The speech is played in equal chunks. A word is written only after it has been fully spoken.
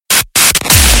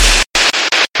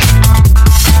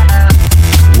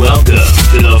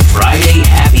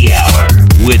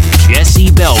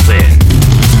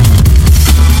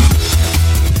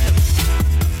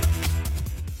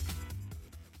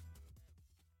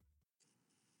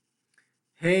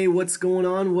Hey, what's going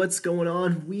on? What's going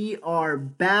on? We are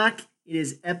back. It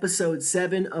is episode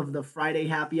 7 of the Friday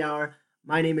Happy Hour.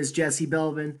 My name is Jesse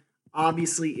Belvin.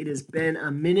 Obviously, it has been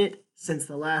a minute since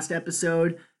the last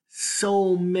episode.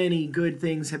 So many good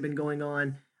things have been going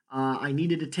on. I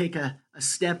needed to take a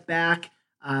step back,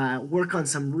 work on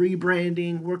some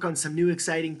rebranding, work on some new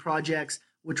exciting projects,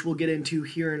 which we'll get into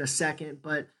here in a second.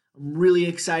 But I'm really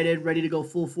excited, ready to go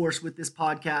full force with this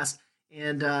podcast.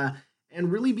 And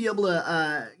really be able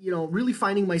to, really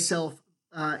finding myself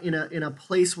in a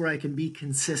place where I can be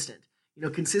consistent.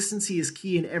 Consistency is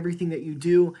key in everything that you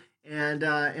do, and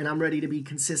I'm ready to be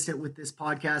consistent with this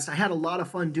podcast. I had a lot of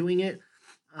fun doing it.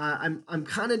 I'm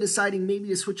kind of deciding maybe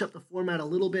to switch up the format a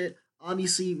little bit.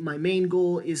 Obviously, my main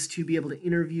goal is to be able to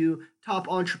interview top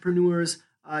entrepreneurs,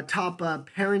 top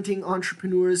parenting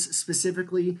entrepreneurs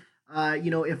specifically.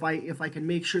 If I can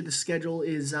make sure the schedule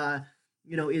is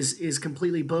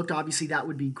completely booked, obviously that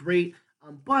would be great.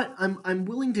 But I'm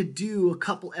willing to do a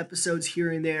couple episodes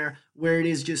here and there where it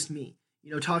is just me,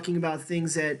 talking about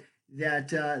things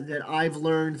that I've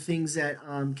learned, things that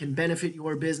can benefit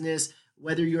your business,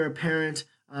 whether you're a parent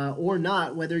or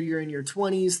not, whether you're in your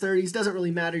 20s, 30s, doesn't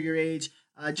really matter your age.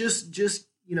 Just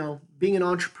being an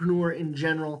entrepreneur in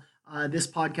general, this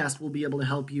podcast will be able to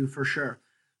help you for sure.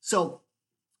 So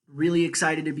really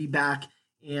excited to be back.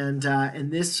 And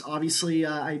this obviously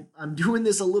I'm doing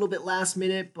this a little bit last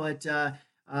minute, but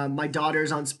my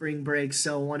daughter's on spring break,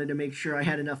 so I wanted to make sure I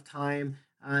had enough time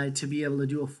to be able to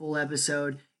do a full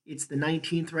episode. It's the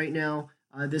 19th right now.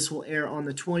 This will air on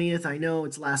the 20th. I know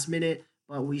it's last minute,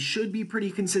 but we should be pretty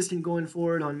consistent going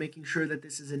forward on making sure that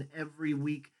this is an every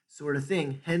week sort of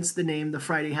thing. Hence the name, the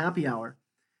Friday Happy Hour.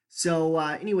 So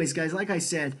anyways, guys, like I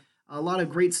said, a lot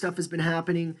of great stuff has been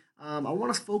happening. I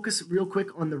want to focus real quick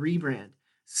on the rebrand.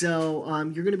 So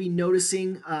you're going to be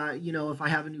noticing, if I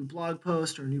have a new blog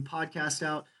post or a new podcast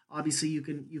out, obviously you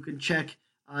can check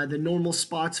the normal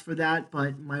spots for that.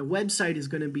 But my website is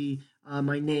going to be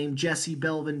my name,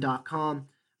 jessebelvin.com.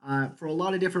 For a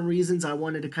lot of different reasons, I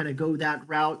wanted to kind of go that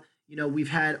route. We've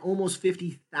had almost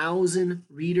 50,000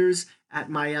 readers at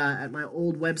my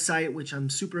old website, which I'm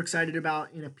super excited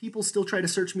about. And if people still try to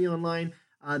search me online,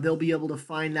 they'll be able to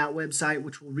find that website,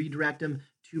 which will redirect them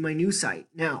to my new site.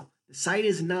 Now, the site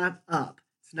is not up.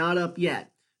 It's not up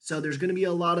yet. So there's going to be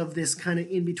a lot of this kind of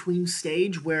in-between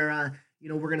stage where,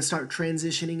 we're going to start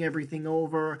transitioning everything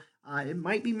over. It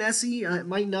might be messy. It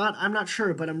might not. I'm not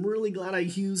sure. But I'm really glad I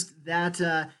used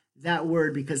that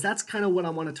word because that's kind of what I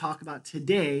want to talk about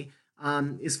today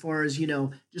as far as,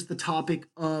 just the topic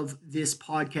of this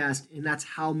podcast. And that's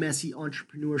how messy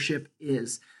entrepreneurship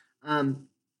is. But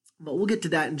we'll get to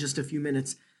that in just a few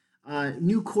minutes.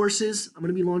 New courses. I'm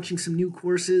going to be launching some new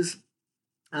courses.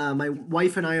 My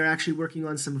wife and I are actually working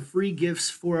on some free gifts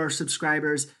for our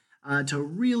subscribers to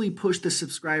really push the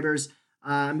subscribers.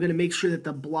 I'm going to make sure that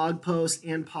the blog posts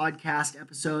and podcast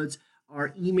episodes are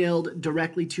emailed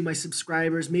directly to my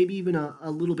subscribers, maybe even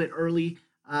a little bit early,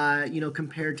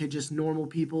 compared to just normal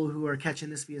people who are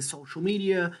catching this via social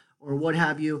media or what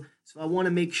have you. So I want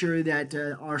to make sure that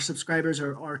our subscribers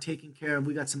are taken care of.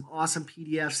 We got some awesome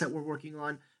PDFs that we're working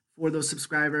on for those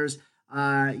subscribers,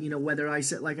 whether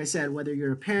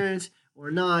you're a parent or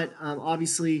not,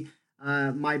 obviously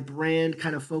my brand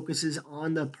kind of focuses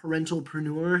on the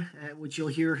parentalpreneur, which you'll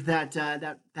hear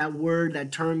that word,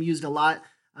 that term used a lot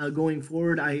going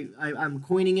forward. I'm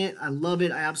coining it. I love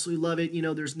it. I absolutely love it.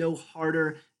 There's no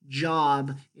harder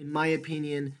job, in my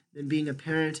opinion, than being a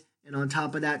parent. And on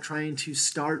top of that, trying to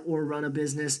start or run a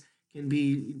business can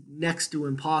be next to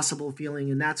impossible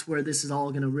feeling. And that's where this is all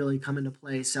going to really come into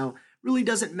play. So really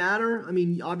doesn't matter. I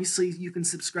mean, obviously you can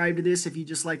subscribe to this if you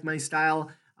just like my style.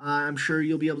 I'm sure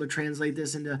you'll be able to translate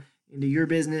this into your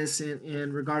business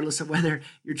and regardless of whether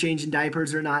you're changing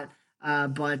diapers or not.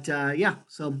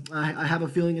 So I have a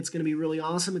feeling it's going to be really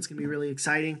awesome. It's going to be really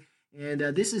exciting. And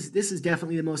this is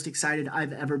definitely the most excited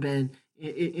I've ever been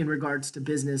in regards to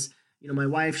business. My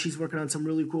wife, she's working on some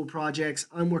really cool projects.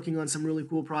 I'm working on some really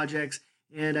cool projects,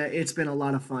 and it's been a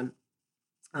lot of fun.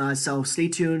 So stay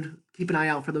tuned. Keep an eye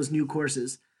out for those new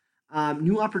courses.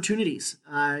 New opportunities.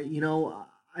 I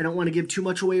don't want to give too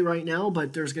much away right now,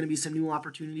 but there's going to be some new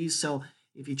opportunities. So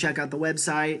if you check out the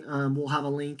website, we'll have a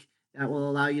link that will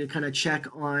allow you to kind of check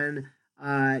on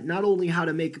not only how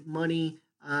to make money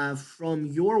from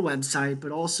your website,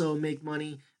 but also make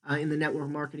money in the network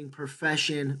marketing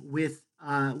profession with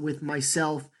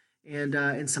myself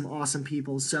and some awesome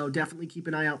people. So definitely keep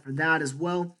an eye out for that as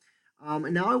well.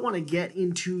 And now I want to get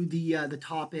into the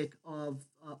topic of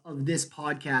this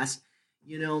podcast.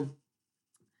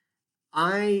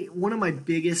 One of my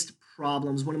biggest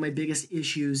problems, one of my biggest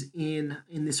issues in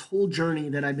this whole journey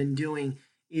that I've been doing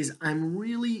is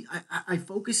I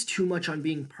focus too much on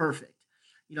being perfect.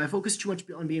 I focus too much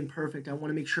on being perfect. I want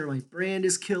to make sure my brand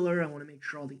is killer. I want to make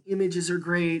sure all the images are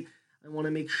great. I want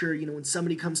to make sure, when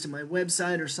somebody comes to my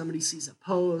website or somebody sees a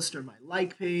post or my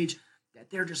like page, that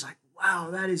they're just like,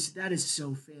 wow, that is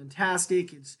so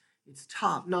fantastic. It's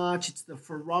top notch. It's the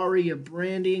Ferrari of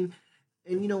branding.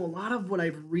 And a lot of what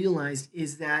I've realized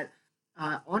is that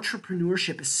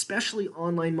entrepreneurship, especially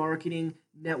online marketing,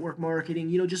 network marketing,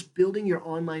 just building your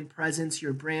online presence,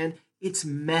 your brand, it's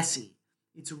messy.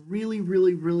 It's really,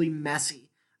 really, really messy.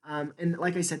 And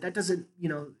like I said, that doesn't,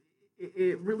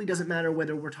 it really doesn't matter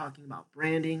whether we're talking about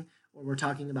branding or we're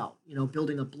talking about,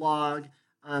 building a blog.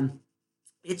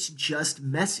 It's just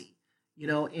messy,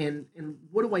 and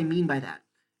what do I mean by that?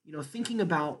 Thinking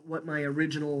about what my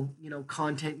original,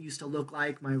 content used to look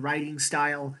like, my writing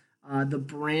style, the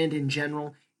brand in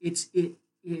general, it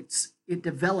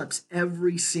develops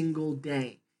every single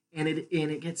day, and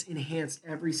it gets enhanced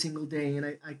every single day, and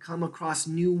I come across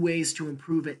new ways to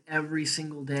improve it every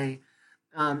single day.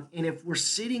 And if we're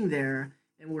sitting there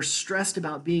and we're stressed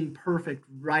about being perfect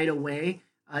right away,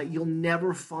 you'll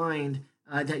never find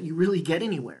that you really get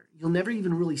anywhere. You'll never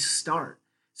even really start.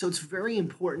 So it's very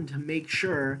important to make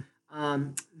sure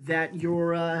that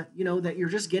you're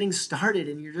just getting started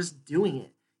and you're just doing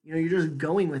it. You're just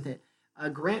going with it.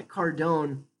 Grant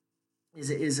Cardone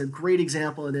is a great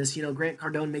example of this. Grant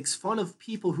Cardone makes fun of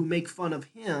people who make fun of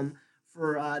him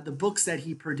for the books that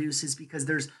he produces, because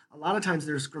there's a lot of times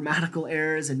there's grammatical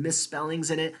errors and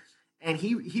misspellings in it, and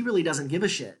he really doesn't give a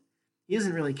shit. He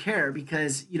doesn't really care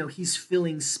because he's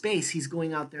filling space. He's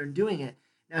going out there and doing it.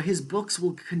 Now his books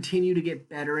will continue to get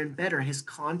better and better. His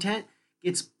content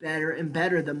gets better and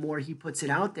better the more he puts it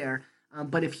out there.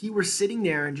 But if he were sitting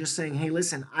there and just saying, "Hey,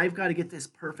 listen, I've got to get this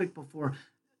perfect before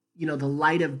the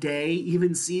light of day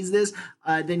even sees this,"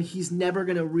 then he's never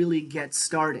going to really get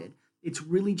started. It's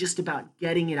really just about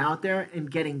getting it out there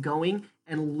and getting going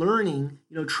and learning,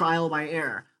 trial by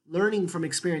error, learning from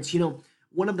experience.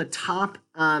 One of the top,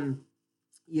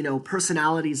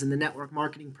 personalities in the network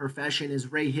marketing profession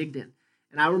is Ray Higdon.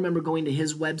 And I remember going to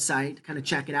his website to kind of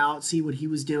check it out, see what he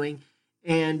was doing.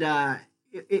 And I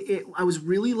was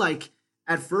really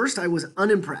at first I was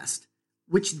unimpressed,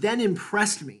 which then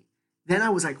impressed me. Then I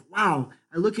was like, wow,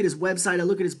 I look at his website, I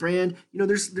look at his brand.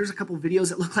 There's a couple of videos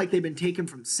that look like they've been taken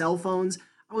from cell phones.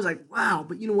 I was like, wow,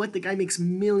 but you know what? The guy makes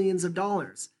millions of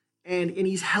dollars, and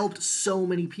he's helped so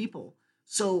many people.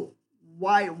 So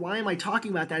why am I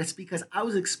talking about that? It's because I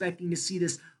was expecting to see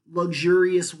this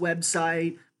luxurious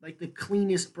website, like the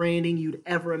cleanest branding you'd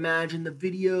ever imagine. The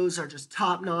videos are just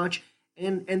top notch,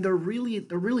 and they're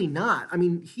really not. I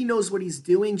mean, he knows what he's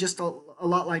doing, just a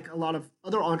lot like a lot of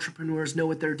other entrepreneurs know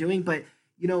what they're doing. But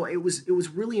it was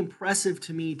really impressive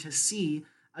to me to see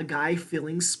a guy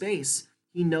filling space.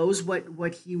 He knows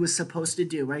what he was supposed to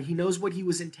do, right? He knows what he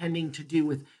was intending to do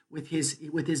with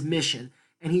his mission,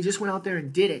 and he just went out there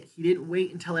and did it. He didn't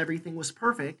wait until everything was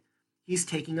perfect. He's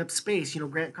taking up space.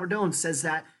 Grant Cardone says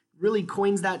that, really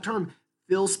coins that term,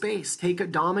 fill space,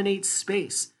 dominate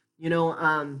space.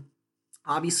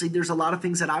 Obviously there's a lot of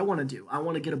things that I want to do. I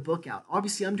want to get a book out.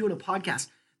 Obviously I'm doing a podcast.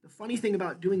 The funny thing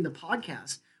about doing the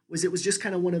podcast was it was just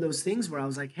kind of one of those things where I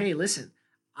was like, hey, listen,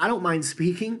 I don't mind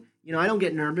speaking. I don't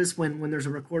get nervous when there's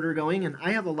a recorder going and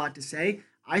I have a lot to say.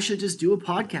 I should just do a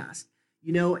podcast.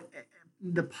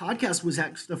 The podcast was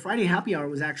actually, the Friday Happy Hour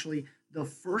was actually the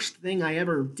first thing I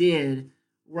ever did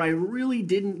where I really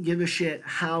didn't give a shit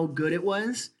how good it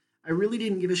was. I really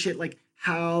didn't give a shit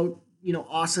how,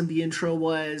 awesome the intro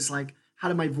was, how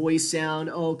did my voice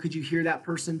sound? Oh, could you hear that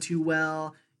person too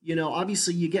well?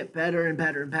 Obviously you get better and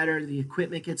better and better. The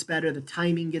equipment gets better, the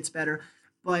timing gets better,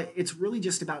 but it's really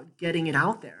just about getting it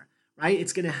out there, right?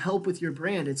 It's going to help with your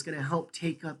brand. It's going to help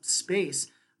take up space.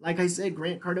 Like I said,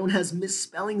 Grant Cardone has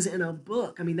misspellings in a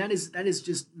book. I mean, that is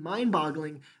just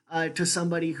mind-boggling to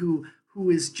somebody who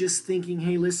is just thinking,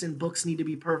 hey, listen, books need to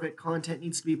be perfect, content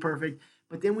needs to be perfect.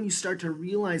 But then when you start to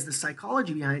realize the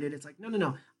psychology behind it, it's like,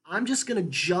 no. I'm just going to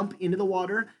jump into the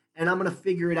water and I'm going to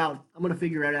figure it out.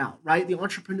 Right? The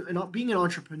entrepreneur, and being an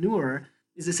entrepreneur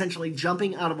is essentially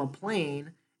jumping out of a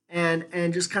plane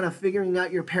and just kind of figuring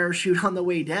out your parachute on the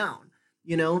way down.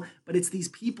 But it's these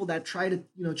people that try to,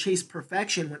 chase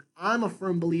perfection, when I'm a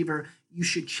firm believer you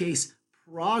should chase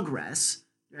progress,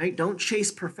 right? Don't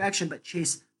chase perfection, but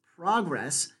chase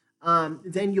progress.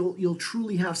 Then you'll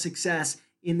truly have success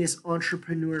in this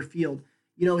entrepreneur field,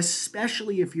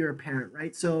 especially if you're a parent,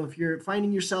 right? So if you're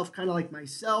finding yourself kind of like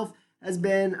myself has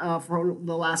been for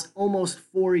the last almost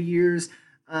 4 years,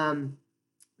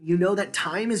 you know that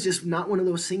time is just not one of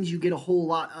those things you get a whole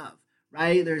lot of,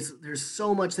 right? There's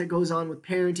so much that goes on with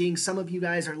parenting. Some of you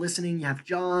guys are listening, you have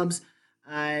jobs,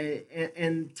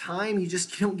 and time, you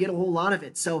don't get a whole lot of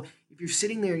it. So if you're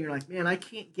sitting there and you're like, man, I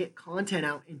can't get content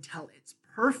out until it's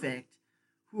perfect,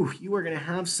 you are going to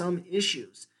have some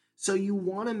issues. So you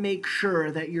want to make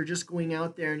sure that you're just going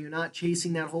out there and you're not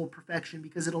chasing that whole perfection,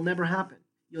 because it'll never happen.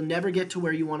 You'll never get to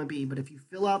where you want to be. But if you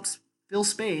fill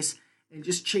space and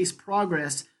just chase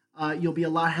progress, you'll be a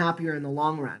lot happier in the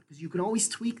long run, because you can always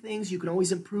tweak things. You can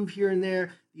always improve here and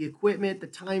there. The equipment, the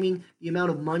timing, the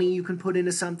amount of money you can put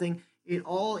into something, it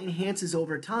all enhances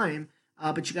over time.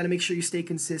 But you got to make sure you stay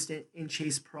consistent and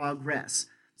chase progress.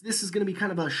 So this is going to be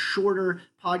kind of a shorter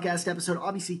podcast episode.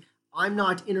 Obviously, I'm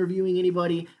not interviewing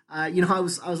anybody. I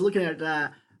was looking at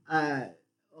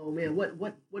oh man,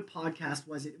 what podcast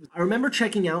was it? I remember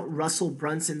checking out Russell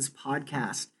Brunson's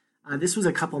podcast. This was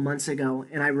a couple months ago,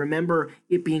 and I remember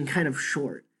it being kind of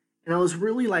short. And I was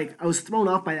really I was thrown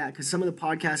off by that, because some of the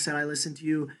podcasts that I listen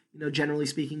to, generally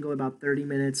speaking, go about 30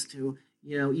 minutes to,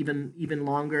 even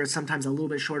longer, sometimes a little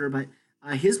bit shorter. But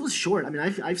his was short. I mean,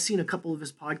 I've seen a couple of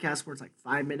his podcasts where it's like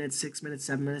 5 minutes, 6 minutes,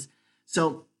 7 minutes.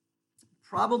 So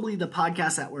probably the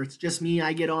podcast that where it's just me,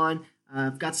 I get on,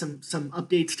 I've got some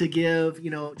updates to give,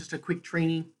 just a quick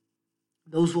training.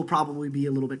 Those will probably be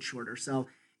a little bit shorter. So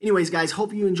anyways, guys,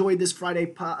 hope you enjoyed this Friday,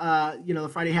 the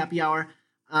Friday happy hour.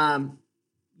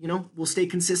 We'll stay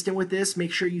consistent with this.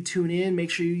 Make sure you tune in.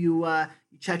 Make sure you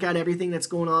check out everything that's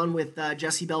going on with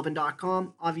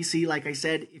jessebelvin.com. Obviously, like I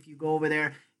said, if you go over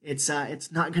there, it's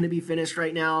not going to be finished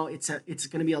right now. It's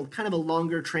going to be a kind of a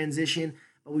longer transition,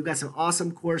 but we've got some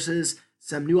awesome courses,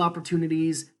 some new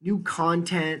opportunities, new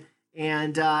content,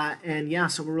 and yeah,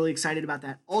 so we're really excited about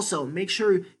that. Also, make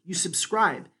sure you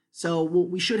subscribe. So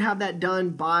we should have that done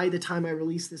by the time I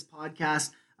release this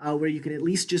podcast, where you can at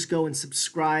least just go and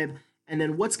subscribe. And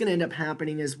then what's going to end up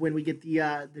happening is when we get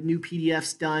the new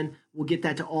PDFs done, we'll get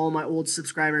that to all my old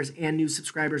subscribers and new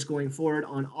subscribers going forward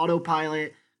on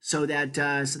autopilot, so that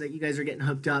you guys are getting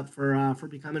hooked up for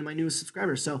becoming my newest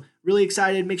subscribers. So really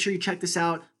excited. Make sure you check this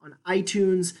out on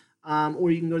iTunes, or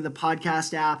you can go to the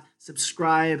podcast app,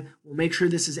 subscribe. We'll make sure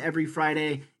this is every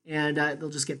Friday, and they'll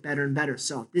just get better and better.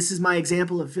 So this is my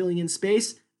example of filling in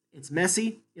space. It's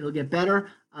messy. It'll get better,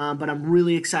 but I'm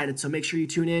really excited. So make sure you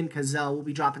tune in, because we'll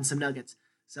be dropping some nuggets.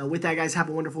 So with that, guys, have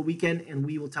a wonderful weekend, and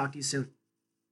we will talk to you soon.